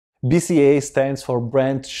BCAA stands for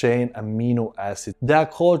branched chain amino acids. They are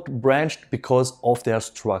called branched because of their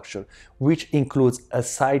structure, which includes a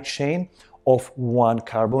side chain of 1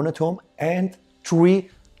 carbon atom and 3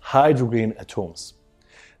 hydrogen atoms.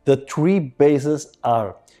 The 3 bases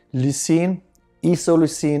are leucine,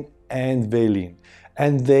 isoleucine, and valine,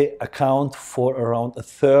 and they account for around a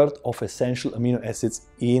third of essential amino acids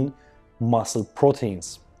in muscle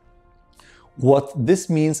proteins. What this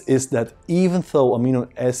means is that even though amino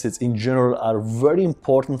acids in general are very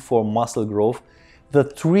important for muscle growth, the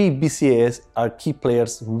 3 BCAAs are key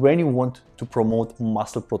players when you want to promote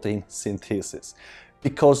muscle protein synthesis.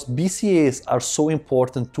 Because BCAAs are so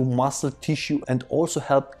important to muscle tissue and also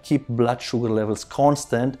help keep blood sugar levels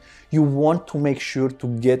constant, you want to make sure to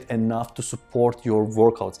get enough to support your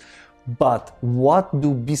workouts. But what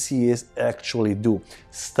do BCAAs actually do?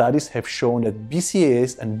 Studies have shown that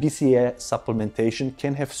BCAAs and BCAA supplementation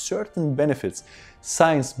can have certain benefits.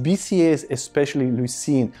 Since BCAAs, especially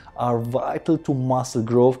leucine, are vital to muscle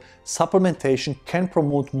growth, supplementation can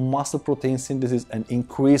promote muscle protein synthesis and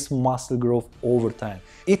increase muscle growth over time.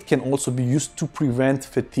 It can also be used to prevent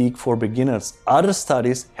fatigue for beginners. Other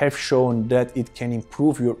studies have shown that it can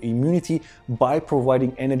improve your immunity by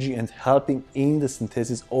providing energy and helping in the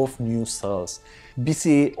synthesis of new cells.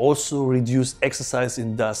 BCAA also reduces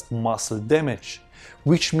exercise-induced muscle damage,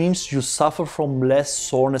 which means you suffer from less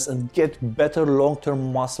soreness and get better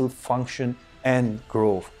long-term muscle function and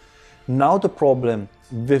growth. Now the problem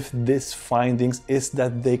with these findings is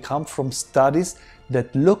that they come from studies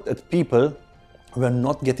that looked at people who were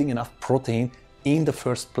not getting enough protein in the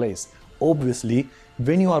first place. Obviously,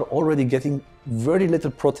 when you are already getting very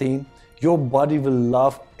little protein, your body will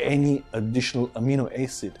love any additional amino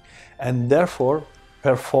acid and therefore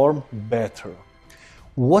perform better.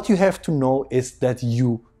 What you have to know is that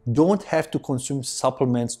you don't have to consume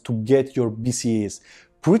supplements to get your BCAAs.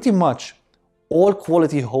 Pretty much all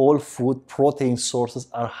quality whole food protein sources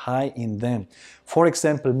are high in them. For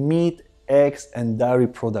example, meat, eggs, and dairy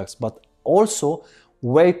products, but also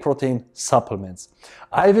whey protein supplements.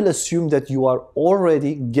 I will assume that you are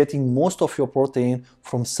already getting most of your protein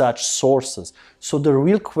from such sources. So the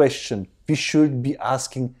real question we should be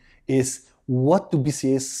asking is, what do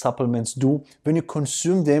BCAA supplements do when you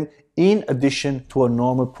consume them in addition to a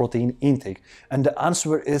normal protein intake? And the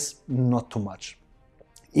answer is not too much.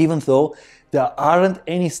 Even though there aren't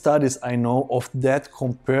any studies I know of that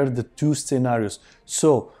compare the two scenarios.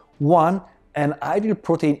 So, 1, an ideal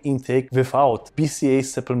protein intake without BCAA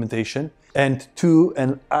supplementation, and 2,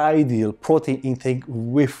 an ideal protein intake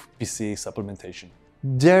with BCAA supplementation.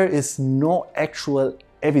 There is no actual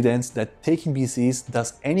evidence that taking BCAAs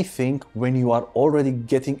does anything when you are already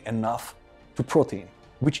getting enough to protein,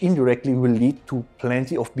 which indirectly will lead to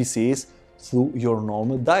plenty of BCAAs through your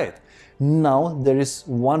normal diet. Now, there is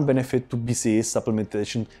one benefit to BCAA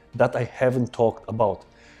supplementation that I haven't talked about.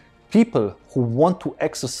 People who want to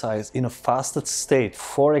exercise in a fasted state,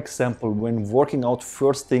 for example, when working out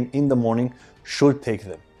first thing in the morning, should take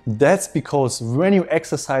them. That's because when you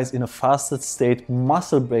exercise in a fasted state,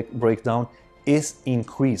 muscle breakdown is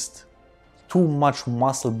increased. Too much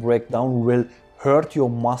muscle breakdown will hurt your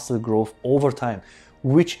muscle growth over time,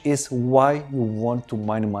 which is why you want to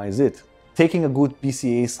minimize it. Taking a good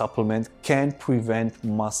BCAA supplement can prevent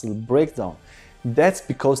muscle breakdown. That's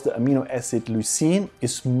because the amino acid leucine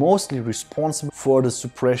is mostly responsible for the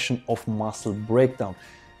suppression of muscle breakdown,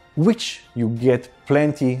 which you get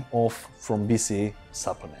plenty of from BCAA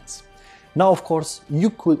supplements. Now, of course, you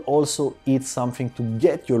could also eat something to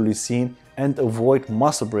get your leucine and avoid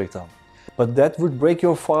muscle breakdown. But that would break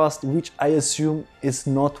your fast, which I assume is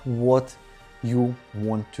not what you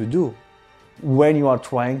want to do when you are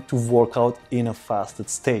trying to work out in a fasted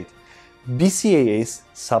state. BCAAs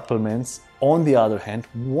supplements, on the other hand,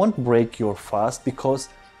 won't break your fast because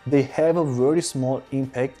they have a very small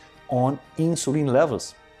impact on insulin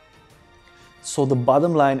levels. So the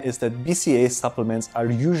bottom line is that BCAA supplements are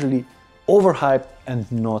usually overhyped and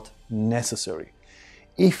not necessary.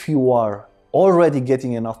 If you are already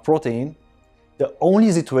getting enough protein, the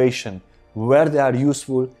only situation where they are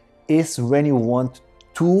useful is when you want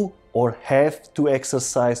to or have to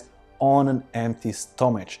exercise on an empty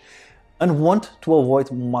stomach and want to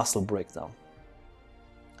avoid muscle breakdown.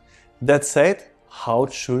 That said, how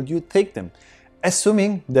should you take them?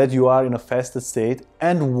 Assuming that you are in a fasted state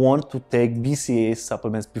and want to take BCAA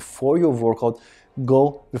supplements before your workout,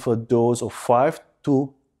 go with a dose of 5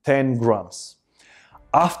 to 10 grams.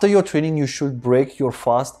 After your training, you should break your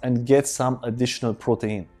fast and get some additional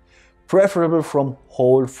protein, preferable from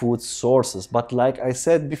whole food sources. But like I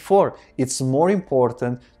said before, it's more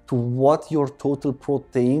important to what your total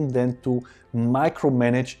protein than to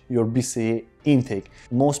micromanage your BCAA intake.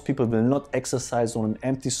 Most people will not exercise on an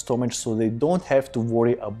empty stomach, so they don't have to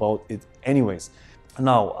worry about it anyways.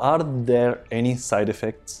 Now, are there any side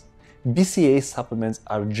effects? BCAA supplements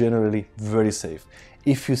are generally very safe.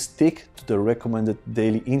 If you stick to the recommended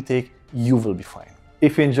daily intake, you will be fine.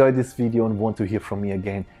 If you enjoyed this video and want to hear from me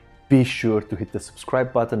again, be sure to hit the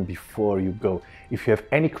subscribe button before you go. If you have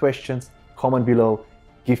any questions, comment below,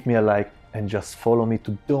 give me a like, and just follow me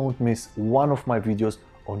to don't miss one of my videos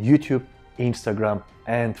on YouTube, Instagram,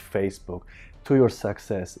 and Facebook. To your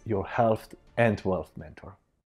success, your health and wealth mentor.